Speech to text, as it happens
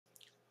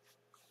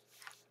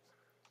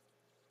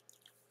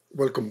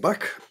Welcome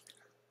back.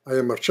 I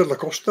am Marcello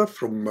Costa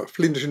from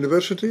Flinders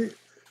University,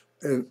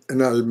 and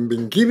I've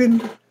been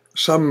giving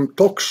some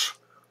talks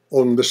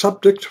on the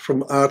subject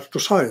from art to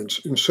science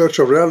in search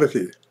of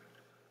reality,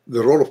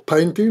 the role of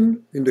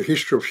painting in the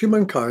history of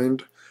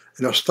humankind,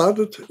 and I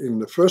started in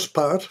the first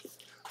part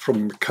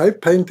from cave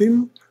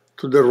painting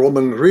to the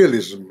Roman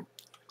realism,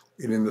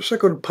 and in the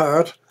second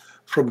part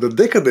from the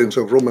decadence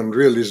of Roman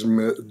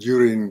realism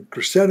during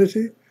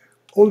Christianity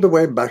all the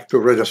way back to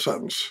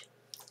Renaissance.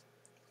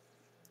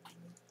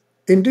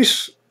 In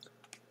this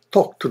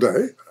talk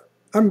today,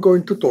 I'm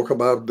going to talk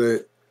about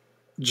the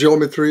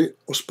geometry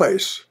of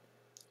space,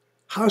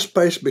 how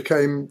space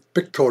became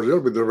pictorial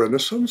with the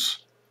Renaissance,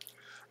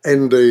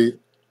 and the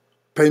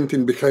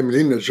painting became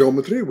linear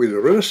geometry with the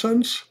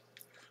Renaissance,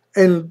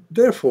 and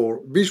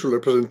therefore visual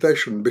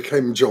representation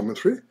became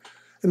geometry,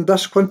 and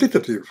thus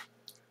quantitative,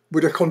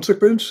 with a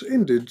consequence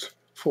indeed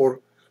for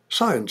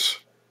science.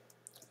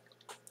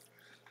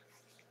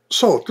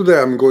 So today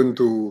I'm going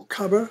to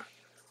cover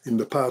in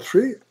the part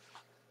 3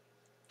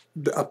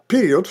 a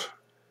period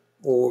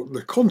or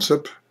the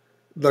concept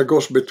that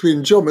goes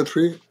between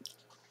geometry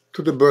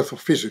to the birth of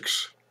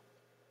physics.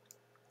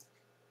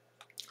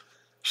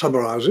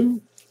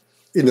 Summarizing,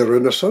 in the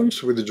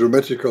Renaissance, with the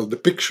geometrical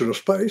depiction of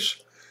space,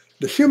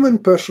 the human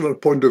personal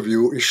point of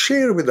view is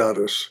shared with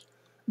others,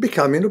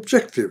 becoming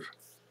objective.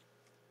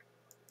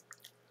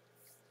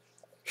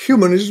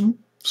 Humanism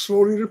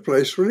slowly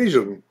replaced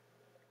religion.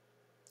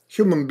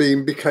 Human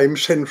being became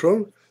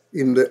central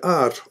in the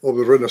art of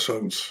the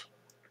Renaissance.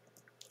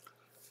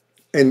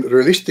 And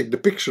realistic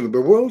depiction of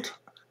the world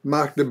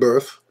marked the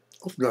birth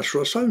of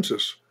natural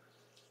sciences.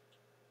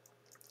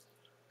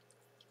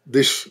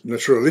 This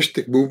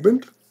naturalistic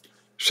movement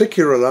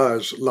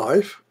secularized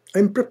life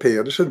and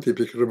prepared the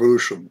scientific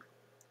revolution.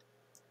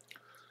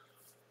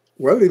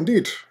 Well,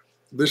 indeed,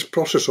 this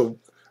process of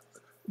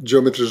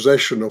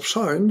geometrization of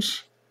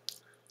science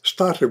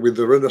started with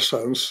the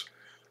Renaissance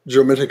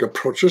geometric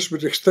approaches,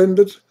 which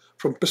extended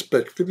from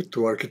perspective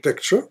to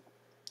architecture,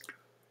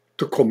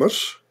 to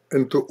commerce,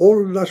 and to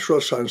all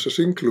natural sciences,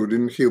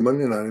 including human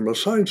and animal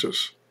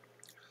sciences.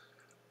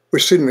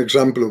 We've seen an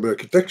example of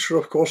architecture,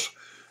 of course,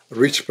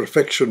 reached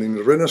perfection in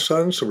the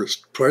Renaissance with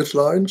straight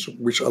lines,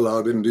 which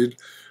allowed indeed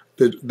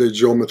the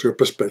geometry of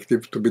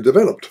perspective to be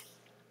developed.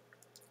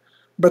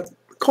 But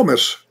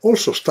commerce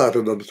also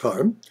started at the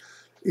time.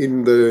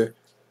 In the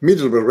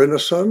middle of the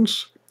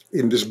Renaissance,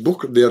 in this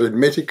book, De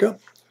Arithmetica,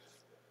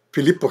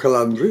 Filippo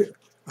Calandri,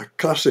 a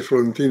classic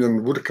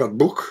Florentine woodcut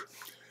book,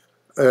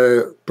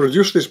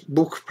 produced this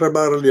book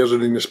primarily as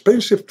an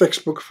inexpensive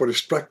textbook for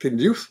instructing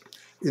youth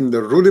in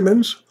the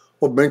rudiments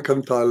of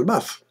mercantile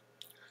math.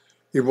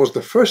 It was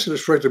the first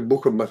illustrated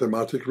book of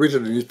mathematics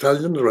written in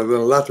Italian rather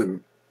than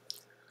Latin.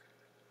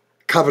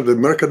 Covered the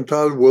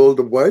mercantile world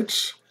of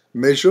weights,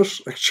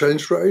 measures,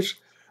 exchange rates,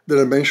 the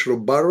dimension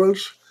of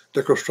barrels,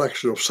 the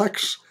construction of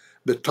sacks,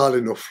 the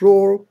tiling of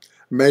floor,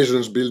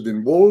 masons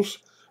building walls,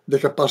 the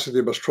capacity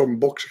of a strong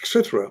box,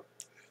 etc.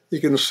 You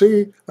can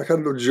see a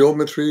kind of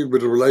geometry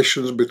with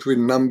relations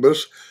between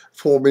numbers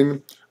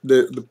forming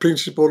the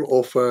principle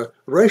of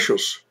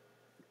ratios.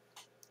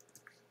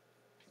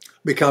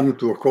 We come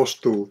to, of course,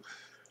 to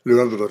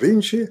Leonardo da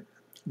Vinci,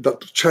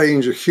 that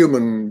changed the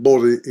human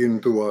body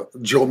into a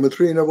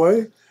geometry in a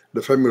way,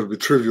 the famous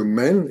Vitruvian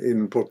Man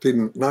in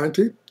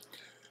 1490,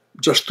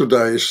 just 2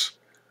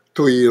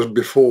 years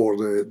before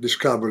the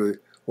discovery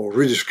or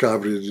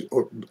rediscovery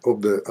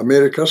of the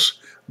Americas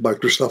by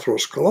Christopher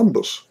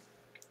Columbus.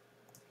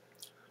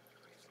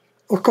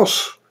 Of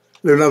course,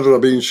 Leonardo da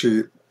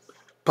Vinci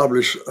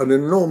published an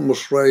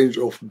enormous range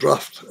of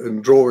drafts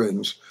and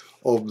drawings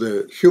of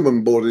the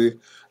human body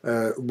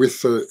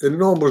with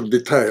enormous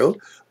detail,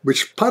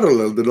 which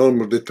paralleled the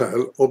enormous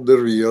detail of the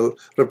real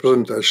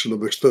representation of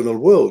the external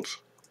world.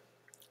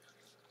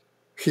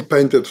 He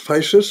painted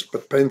faces,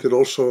 but painted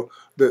also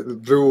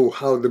drew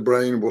how the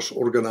brain was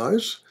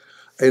organized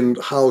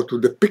and how to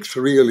depict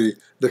really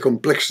the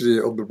complexity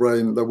of the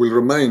brain that will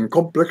remain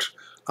complex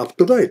up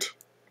to date.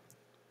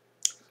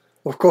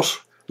 Of course,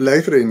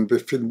 later in the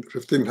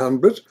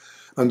 1500s,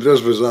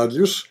 Andreas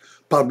Vesalius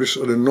published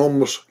an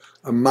enormous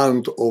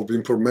amount of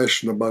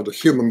information about the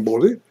human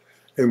body,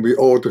 and we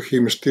owe to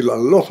him still a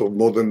lot of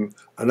modern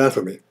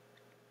anatomy.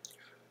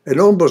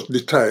 Enormous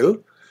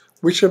detail,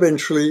 which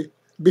eventually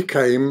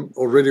became,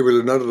 already with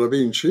Leonardo da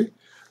Vinci,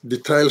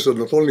 details that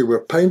not only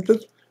were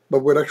painted,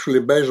 but were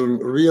actually based on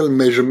real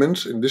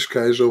measurements, in this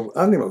case of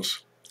animals.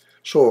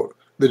 So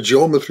the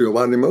geometry of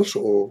animals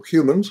or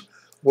humans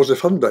was the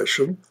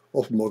foundation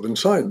of modern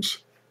science.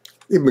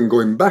 Even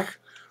going back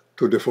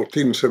to the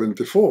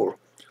 1474,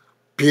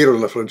 Piero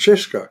La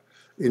Francesca,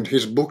 in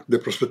his book De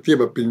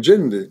Prospettiva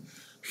Pingendi,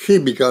 he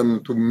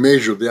began to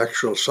measure the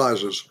actual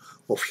sizes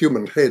of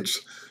human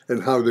heads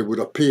and how they would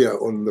appear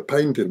on the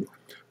painting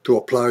to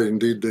apply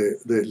indeed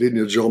the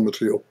linear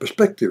geometry of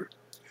perspective.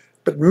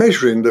 But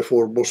measuring,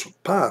 therefore, was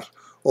part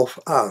of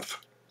art.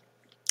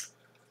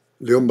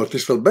 Leon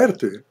Battista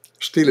Alberti,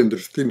 still in the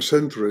 15th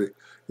century,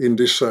 in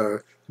this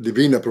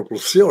Divina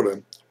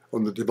Proporzione,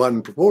 on the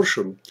divine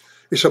proportion,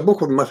 is a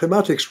book of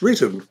mathematics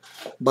written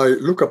by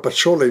Luca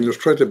Pacioli and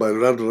illustrated by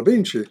Leonardo da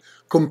Vinci,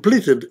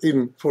 completed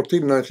in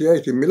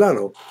 1498 in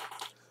Milano.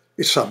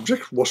 Its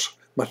subject was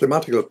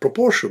mathematical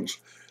proportions.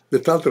 The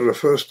title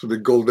refers to the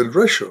golden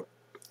ratio,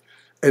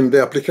 and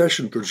the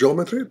application to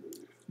geometry,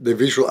 the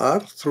visual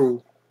art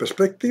through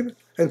perspective,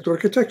 and to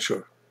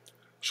architecture.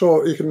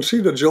 So you can see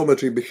that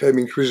geometry became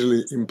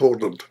increasingly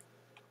important.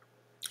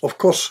 Of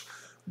course,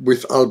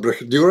 with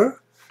Albrecht Dürer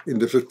in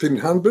the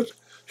 1500s,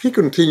 he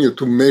continued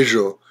to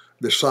measure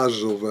the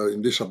sizes of,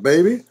 in this, a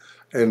baby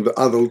and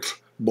adult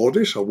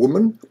bodies, a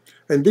woman,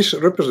 and this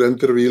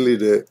represented really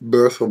the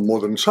birth of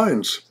modern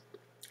science.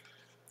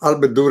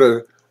 Albert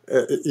Dürer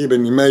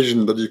even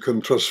imagined that you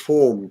can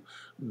transform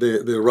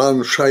the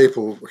round shape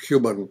of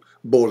human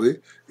body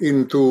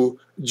into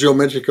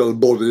geometrical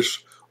bodies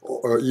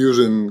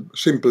using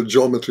simple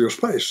geometry of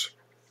space.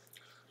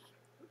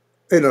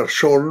 Ennard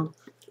Schoen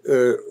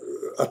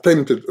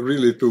attempted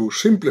really to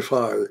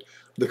simplify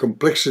the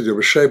complexity of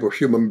the shape of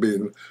human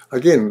being,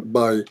 again,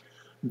 by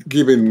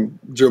giving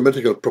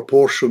geometrical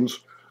proportions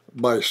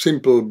by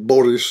simple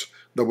bodies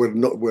that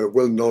were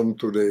well known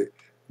to the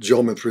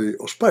geometry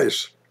of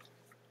space.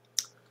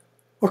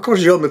 Of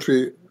course,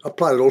 geometry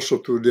applied also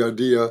to the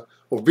idea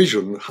of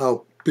vision,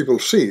 how people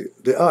see,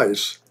 the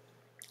eyes.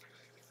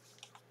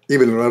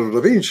 Even Leonardo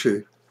da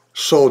Vinci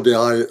saw the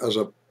eye as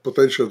a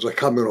potential as a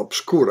camera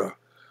obscura,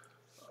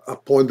 a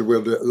point where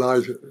the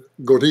light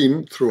got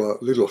in through a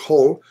little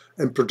hole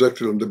and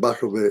projected on the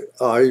back of the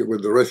eye where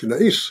the retina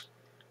is.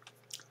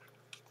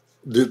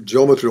 The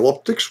geometry of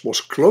optics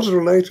was closely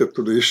related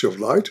to the issue of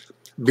light,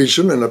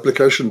 vision, and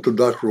application to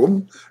dark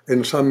room,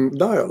 and some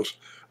dials,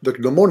 the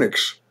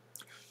mnemonics.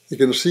 You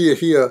can see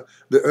here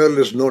the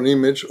earliest known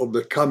image of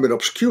the camera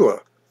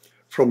obscura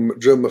from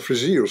German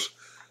Frisius,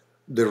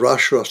 the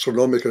Ratio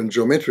Astronomica and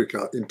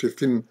Geometrica in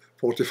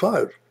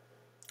 1545.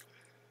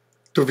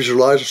 To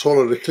visualize a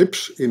solar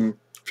eclipse in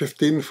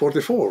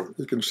 1544.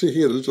 You can see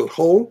here a little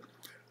hole,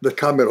 the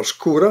camera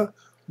oscura,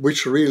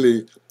 which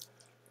really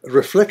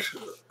reflects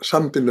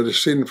something that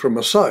is seen from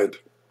a side.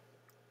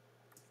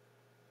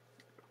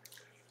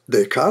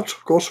 Descartes,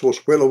 of course, was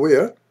well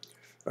aware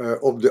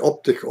of the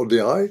optic of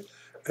the eye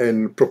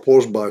and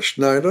proposed by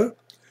Schneider.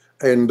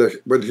 And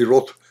when he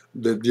wrote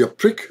the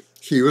dioptric,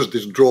 he used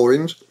these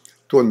drawings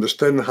to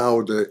understand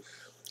how the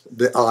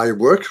eye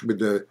works with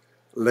the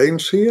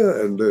lens here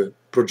and the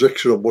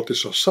projection of what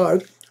is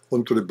aside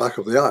onto the back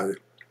of the eye.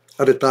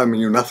 At the time, he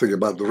knew nothing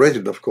about the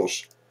retina, of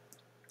course.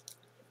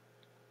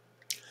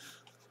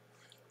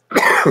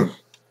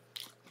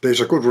 There is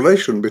a good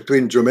relation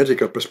between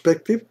geometrical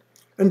perspective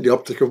and the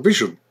optic of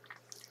vision.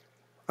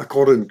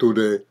 According to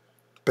the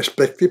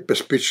perspective,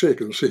 perspicere, you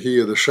can see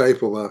here the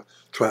shape of a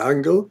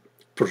triangle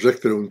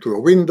projected onto a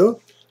window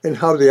and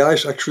how the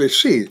eyes actually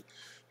see.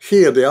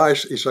 Here the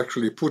eyes is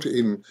actually put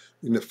in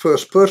the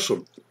first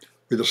person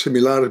with a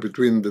similarity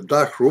between the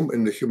dark room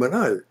and the human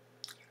eye.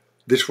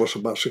 This was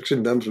about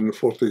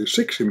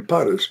 1646 in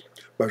Paris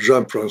by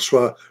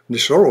Jean-François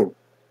Nisseron.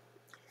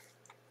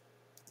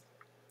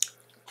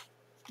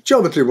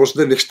 Geometry was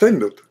then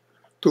extended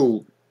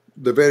to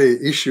the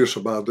very issues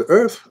about the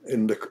Earth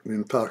and the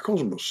entire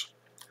cosmos.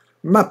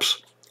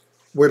 Maps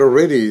were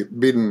already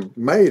being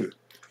made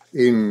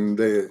in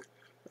the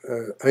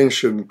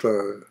ancient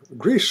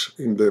Greece,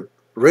 in the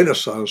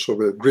Renaissance of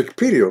the Greek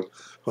period,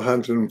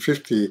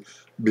 150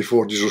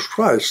 before Jesus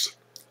Christ.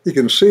 You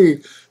can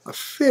see a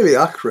fairly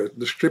accurate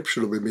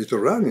description of the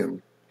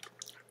Mediterranean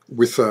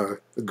with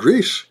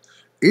Greece,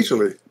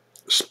 Italy,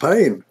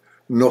 Spain,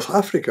 North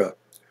Africa.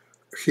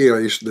 Here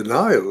is the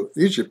Nile,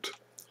 Egypt.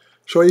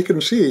 So you can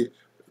see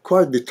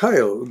quite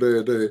detailed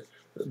the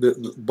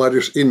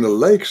various inner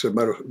lakes,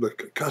 the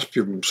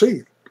Caspian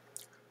Sea.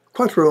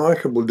 Quite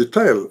remarkable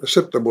detail,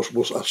 except that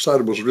was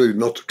outside was really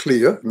not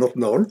clear, not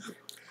known.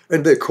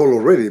 And they call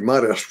already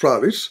Mare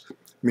Australis,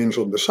 means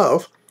on the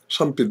south.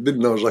 Some people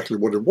didn't know exactly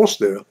what it was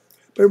there,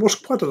 but it was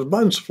quite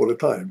advanced for the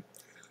time.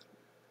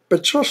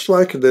 But just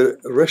like the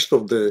rest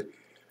of the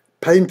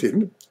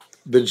painting,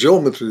 the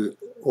geometry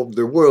of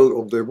the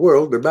world,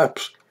 the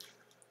maps,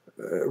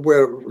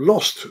 were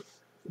lost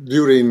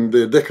during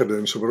the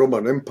decadence of the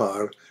Roman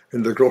Empire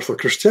and the growth of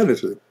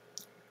Christianity.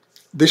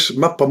 This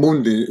Mappa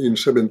Mundi in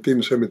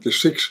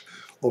 1776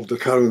 of the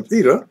current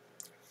era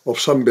of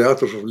San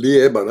Beatus of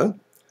Liébana,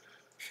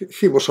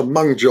 he was a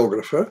monk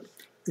geographer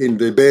in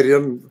the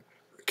Iberian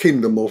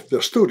kingdom of the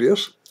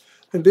Asturias,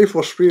 and this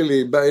was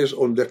really based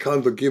on the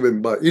account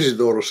given by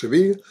Isidore of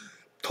Seville,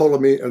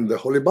 Ptolemy, and the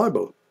Holy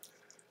Bible.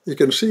 You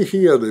can see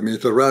here the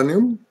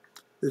Mediterranean,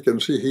 you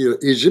can see here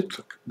Egypt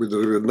with the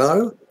River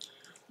Nile.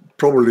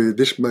 Probably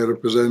this may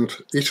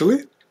represent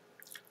Italy,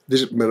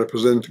 this may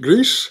represent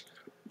Greece,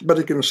 but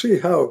you can see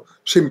how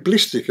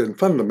simplistic and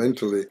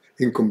fundamentally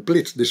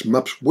incomplete these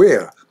maps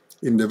were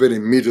in the very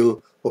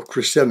middle of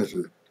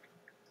Christianity.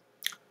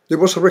 There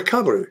was a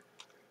recovery.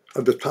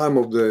 At the time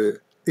of the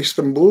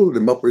Istanbul, the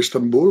map of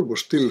Istanbul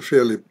was still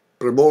fairly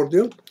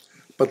primordial,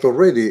 but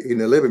already in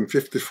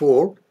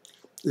 1154,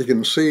 you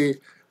can see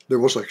there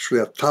was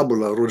actually a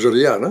tabula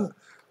rogeriana,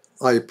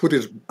 I put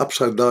it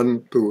upside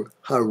down to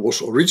how it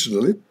was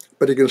originally,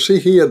 but you can see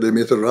here the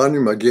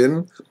Mediterranean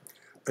again,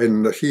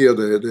 and here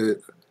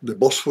the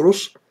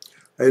Bosphorus,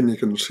 and you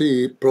can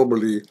see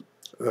probably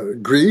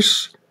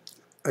Greece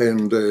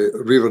and the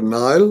River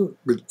Nile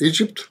with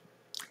Egypt,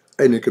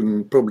 and you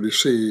can probably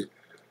see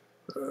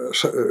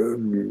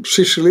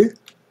Sicily,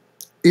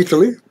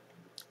 Italy,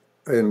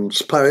 and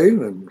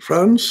Spain, and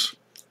France,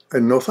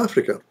 and North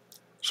Africa.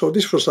 So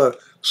this was a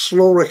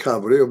slow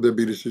recovery of the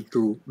ability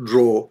to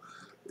draw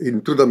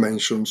in 2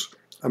 dimensions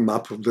a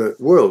map of the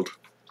world,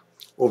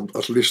 or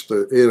at least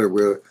the area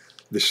where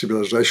the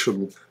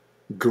civilization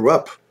grew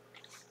up.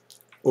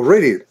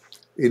 Already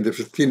in the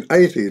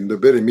 1580, in the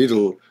very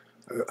middle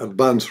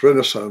advanced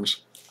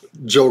Renaissance,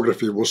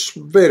 geography was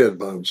very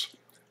advanced.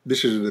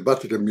 This is in the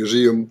Vatican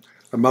Museum,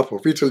 a map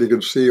of Italy. You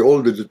can see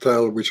all the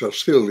details which are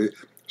still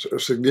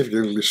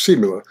significantly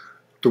similar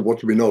to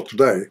what we know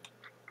today.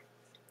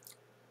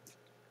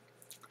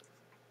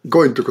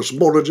 Going to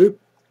cosmology,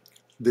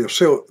 the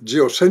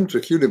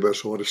geocentric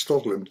universe of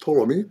Aristotle and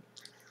Ptolemy,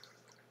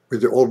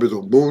 with the orbit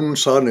of Moon,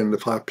 Sun, and the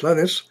 5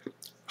 planets,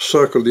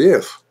 circle the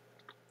Earth.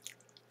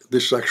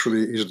 This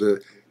actually is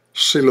the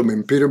Silum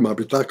Imperium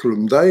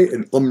Habitaculum Dei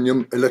and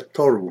Omnium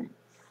Electorum.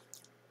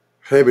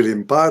 Heavenly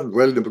Empire,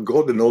 dwelling of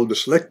God and all the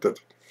selected.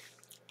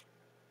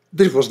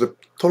 This was the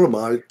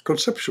Ptolemaic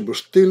conception, was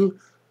still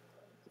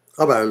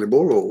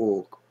available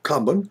or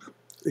common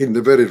in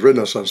the very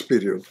Renaissance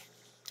period.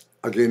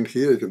 Again,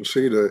 here you can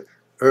see the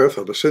Earth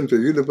at the center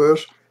of the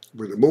universe,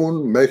 with the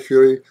Moon,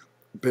 Mercury,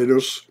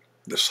 Venus,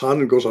 the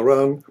Sun goes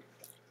around,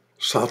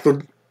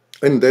 Saturn,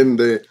 and then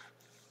the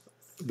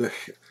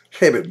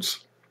heavens,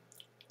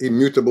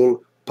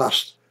 immutable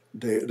past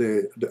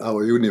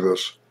our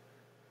universe.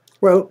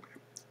 Well,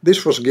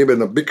 this was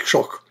given a big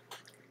shock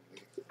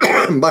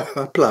by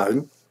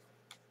applying,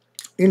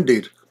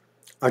 indeed,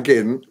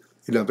 again,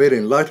 in a very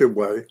enlightened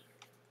way,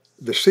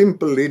 the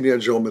simple linear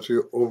geometry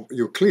of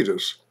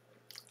Euclides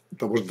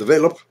that was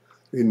developed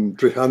in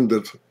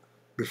 300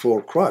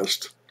 before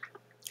Christ.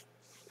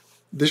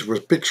 This was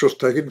pictures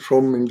taken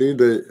from, indeed,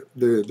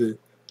 the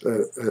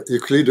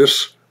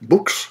Euclides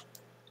books.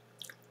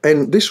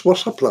 And this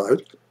was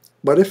applied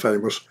by the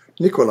famous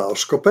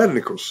Nicolaus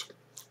Copernicus,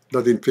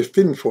 that in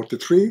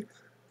 1543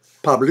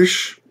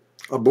 published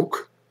a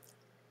book,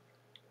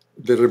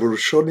 De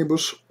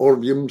Revolutionibus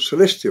Orbium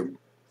Celestium,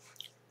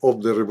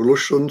 of the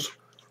revolutions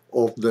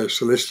of the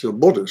celestial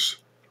bodies.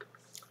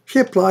 He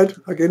applied,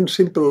 again,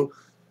 simple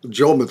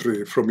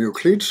geometry from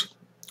Euclid's,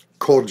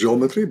 chord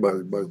geometry by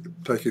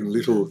taking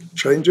little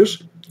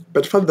changes,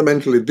 but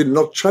fundamentally did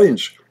not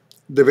change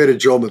the very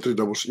geometry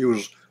that was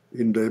used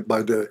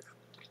by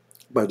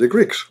the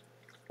Greeks.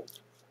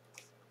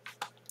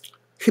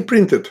 He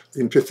printed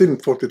in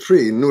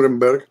 1543 in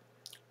Nuremberg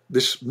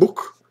this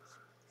book,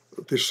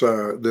 De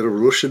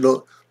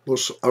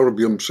Revolutionibus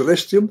Orbium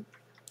Celestium.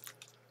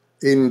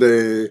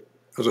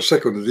 As a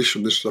second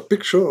edition, this is a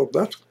picture of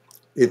that.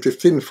 In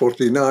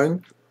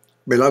 1549,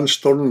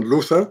 Melanchthon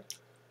Luther,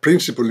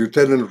 principal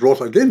lieutenant, wrote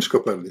against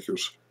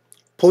Copernicus,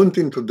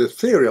 pointing to the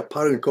theory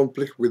apparent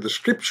conflict with the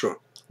scripture,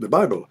 the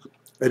Bible,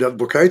 and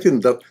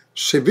advocating that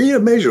severe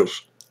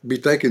measures be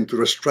taken to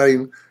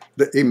restrain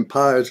the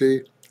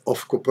impiety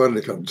of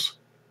Copernicans.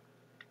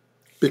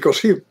 Because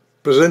he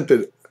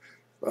presented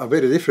a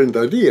very different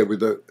idea with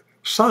the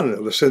Sun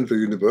at the center of the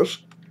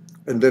universe,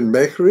 and then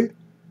Mercury,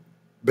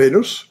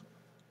 Venus,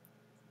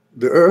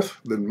 the Earth,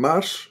 then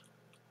Mars,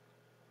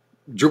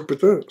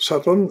 Jupiter,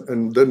 Saturn,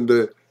 and then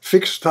the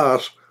fixed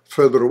stars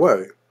further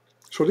away.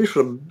 So this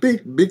was a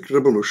big, big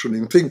revolution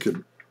in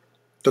thinking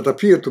that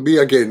appeared to be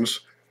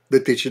against the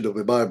teaching of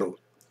the Bible.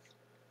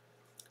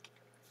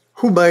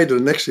 Who made the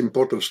next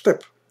important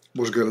step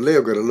was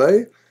Galileo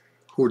Galilei,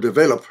 who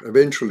developed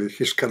eventually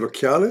his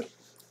Carrocchiale,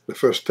 the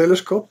first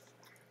telescope,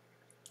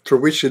 through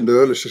which in the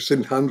early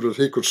 1600s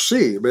he could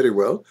see very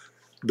well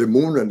the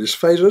moon and its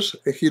phases,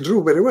 and he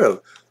drew very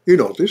well. You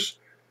notice,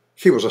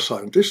 he was a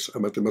scientist, a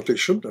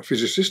mathematician, a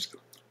physicist,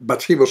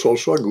 but he was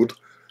also a good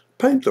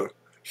painter.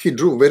 He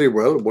drew very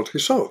well what he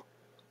saw.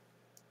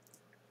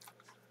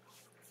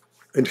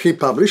 And he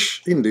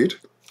published, indeed,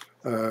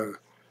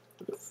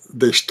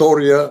 the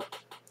Storia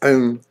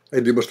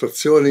e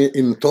dimostrazioni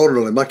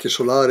intorno alle macchie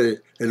solari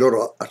e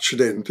loro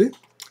accidenti,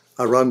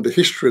 around the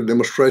history and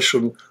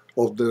demonstration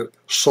of the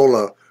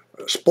solar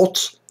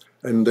spots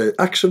and the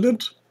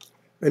accidents,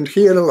 and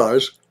he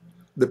analyzed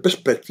the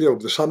perspective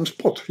of the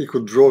sunspot. He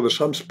could draw the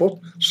sunspot,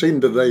 seeing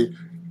that they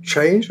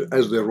change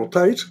as they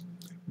rotate,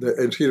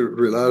 and he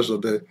realized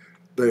that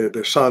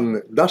the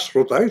sun does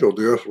rotate, or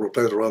the earth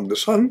rotates around the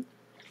sun,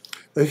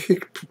 and he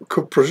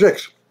could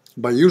project,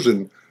 by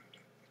using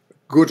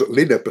good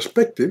linear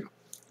perspective,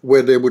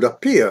 where they would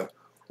appear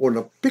on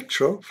a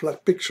picture,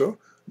 flat picture,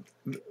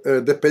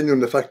 depending on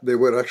the fact they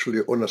were actually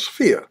on a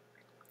sphere.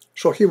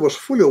 So he was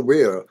fully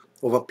aware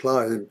of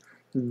applying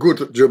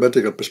good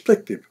geometrical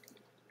perspective.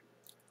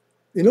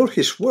 In all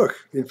his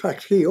work, in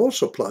fact, he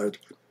also applied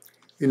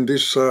in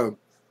this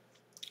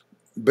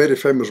very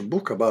famous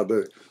book about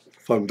the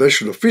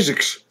foundation of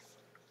physics.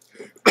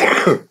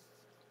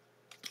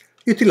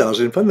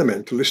 utilizing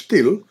fundamentally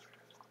still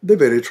the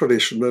very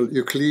traditional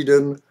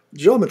Euclidean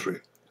geometry.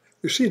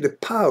 You see the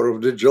power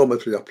of the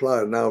geometry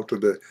applied now to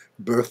the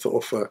birth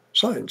of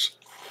science.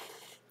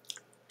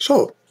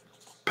 So,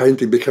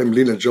 painting became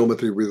linear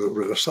geometry with the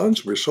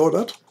Renaissance, we saw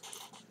that.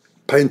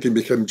 Painting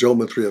became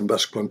geometry and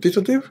thus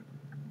quantitative.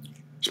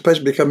 Space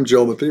became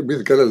geometry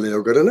with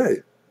Galileo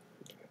Galilei.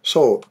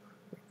 So,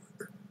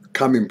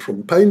 coming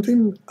from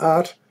painting,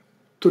 art,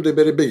 to the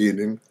very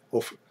beginning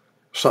of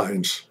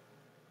science.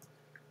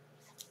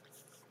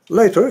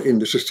 Later, in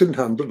the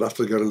 1600s,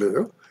 after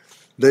Galileo,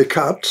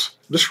 Descartes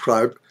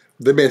described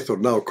the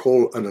method now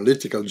called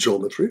analytical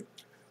geometry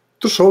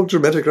to solve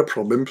geometrical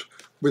problems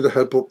with the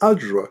help of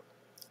algebra.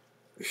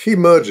 He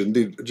merged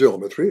the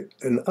geometry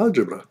and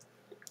algebra.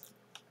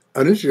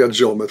 Analytical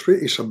geometry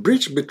is a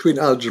bridge between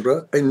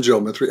algebra and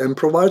geometry and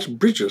provides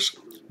bridges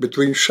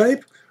between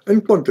shape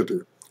and quantity,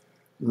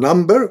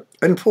 number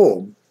and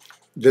form,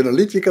 the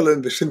analytical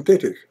and the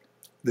synthetic,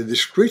 the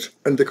discrete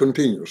and the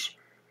continuous,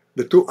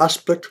 the two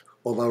aspects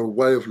of our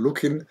way of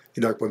looking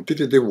in a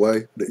quantitative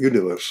way the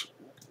universe.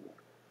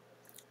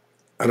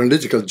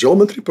 Analytical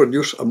geometry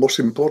produced a most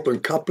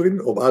important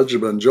coupling of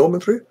algebra and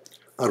geometry,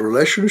 a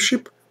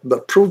relationship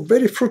that proved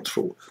very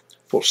fruitful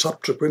for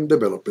subsequent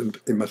development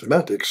in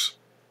mathematics.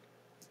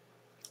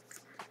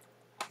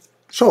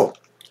 So,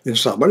 in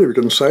summary, we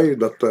can say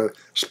that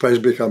space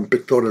became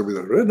pictorial with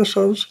the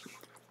Renaissance,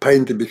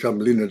 painting became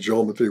linear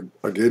geometry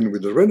again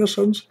with the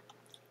Renaissance,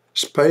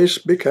 space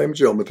became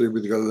geometry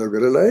with Galileo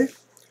Galilei,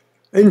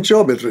 and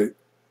geometry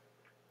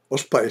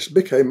of space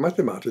became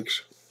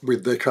mathematics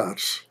with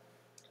Descartes.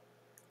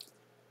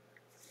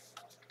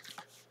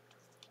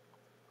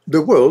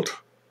 The World,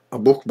 a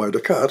book by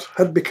Descartes,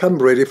 had become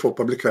ready for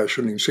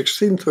publication in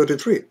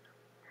 1633.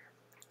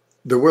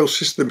 The world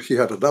system he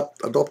had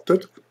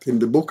adopted in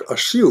the book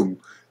assumed,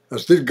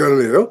 as did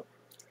Galileo,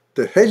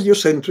 the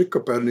heliocentric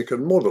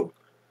Copernican model,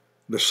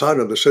 the sun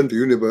at the center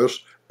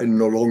universe and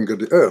no longer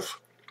the earth.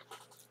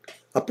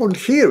 Upon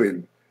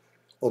hearing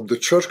of the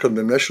church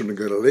condemnation of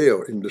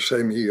Galileo in the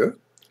same year,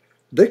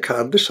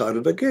 Descartes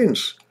decided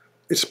against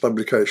its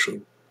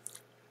publication.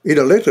 In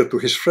a letter to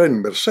his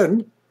friend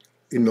Mersenne,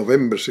 in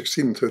November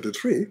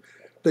 1633,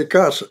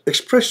 Descartes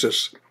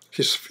expresses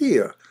his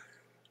fear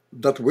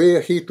that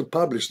were he to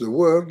publish the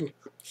world,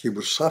 he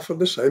would suffer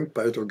the same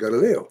fate of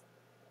Galileo.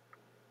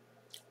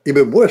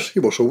 Even worse, he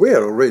was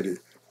aware already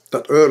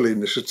that early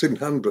in the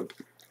 1600s,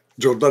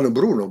 Giordano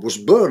Bruno was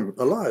burned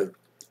alive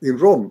in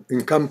Rome,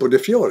 in Campo de'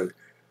 Fiori,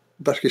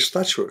 that his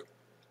statue,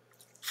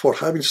 for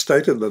having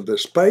stated that the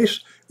space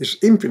is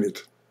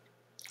infinite.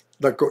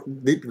 That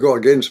did go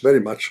against very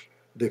much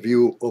the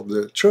view of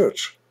the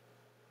church.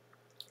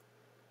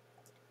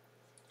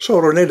 So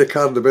René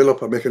Descartes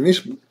developed a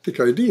mechanistic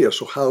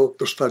ideas of how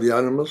to study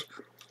animals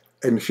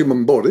and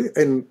human body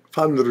and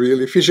founded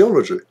really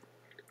physiology.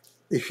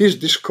 In his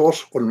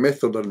discourse on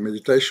method and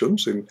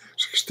meditations in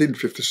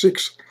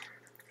 1656,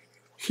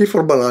 he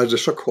formalized the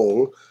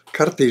so-called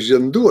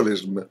Cartesian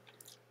dualism,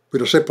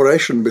 with a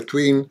separation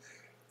between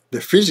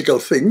the physical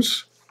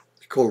things,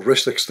 called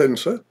res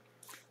extensa,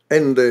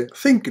 and the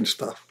thinking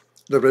stuff,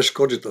 the res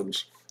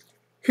cogitans.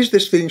 His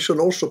distinction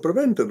also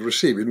prevented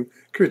receiving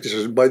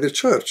criticism by the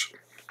church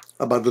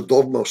about the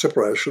dogma of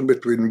separation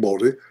between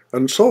body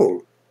and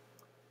soul.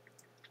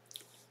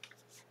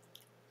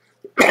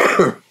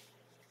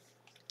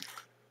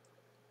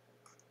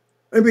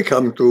 And we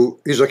come to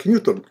Isaac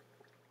Newton,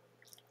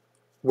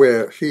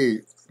 where he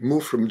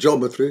moved from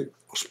geometry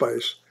of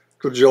space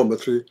to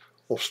geometry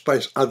of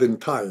space adding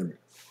time,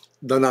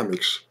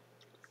 dynamics.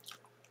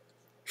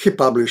 He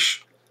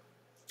published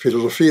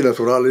Philosophiae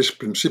Naturalis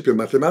Principia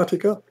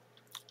Mathematica,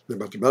 the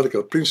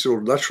mathematical principle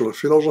of natural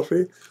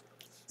philosophy,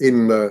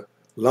 in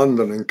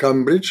London and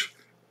Cambridge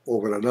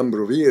over a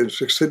number of years,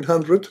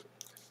 1600,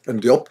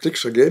 and the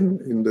optics again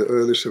in the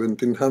early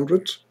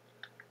 1700s.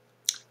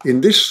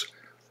 In these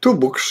two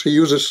books, he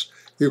uses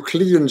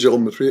Euclidean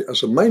geometry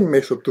as a main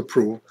method to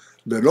prove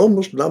the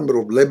enormous number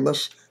of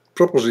lemmas,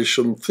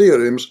 propositions,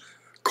 theorems,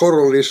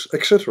 corollaries,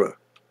 etc.,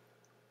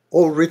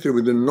 all written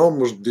with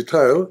enormous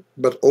detail,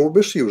 but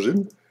always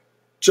using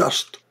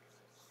just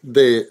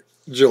the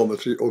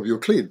geometry of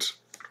Euclid.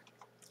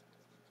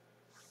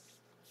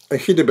 And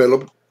he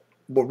developed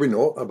what we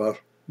know about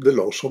the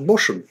laws of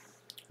motion.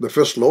 The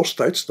first law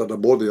states that a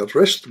body at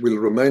rest will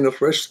remain at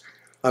rest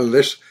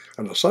unless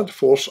an outside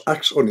force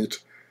acts on it,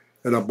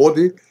 and a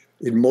body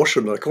in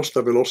motion at a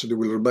constant velocity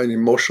will remain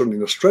in motion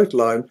in a straight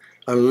line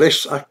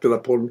unless acted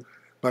upon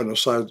by an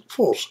outside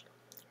force.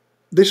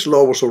 This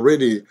law was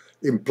already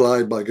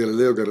implied by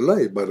Galileo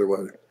Galilei, by the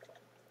way.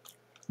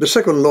 The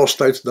second law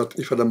states that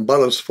if an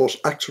unbalanced force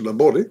acts on a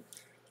body,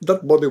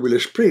 that body will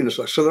experience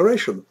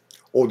acceleration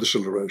or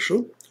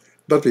deceleration,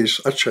 that is,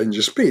 a change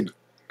in speed.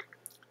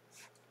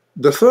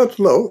 The third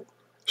law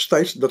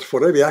states that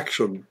for every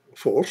action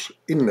force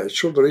in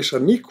nature there is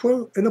an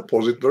equal and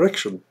opposite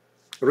reaction.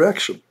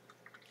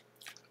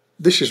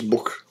 This is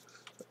book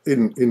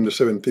in the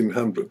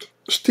 1700s.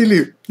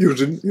 Still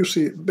using, you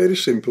see, very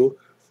simple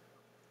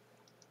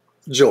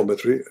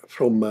geometry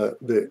from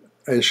the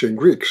ancient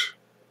Greeks.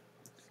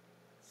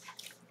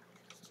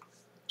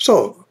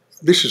 So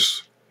this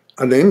is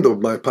an end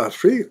of my part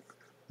 3,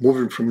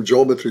 moving from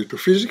geometry to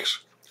physics,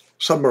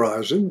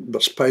 summarizing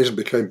that space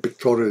became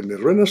pictorial in the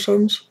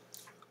Renaissance,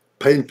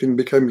 painting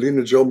became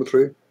linear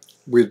geometry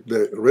with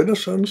the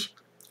Renaissance,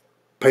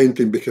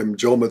 painting became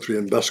geometry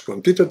and thus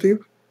quantitative,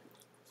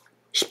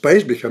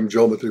 space became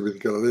geometry with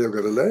Galileo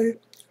Galilei,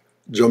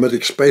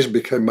 geometric space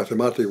became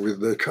mathematics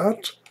with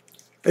Descartes,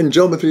 and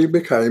geometry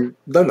became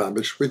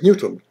dynamics with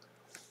Newton.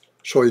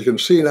 So you can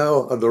see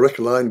now a direct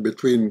line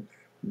between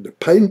the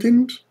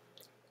paintings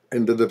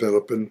and the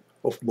development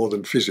of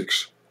modern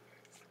physics.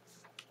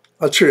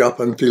 I'll cheer up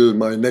until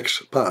my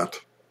next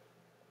part.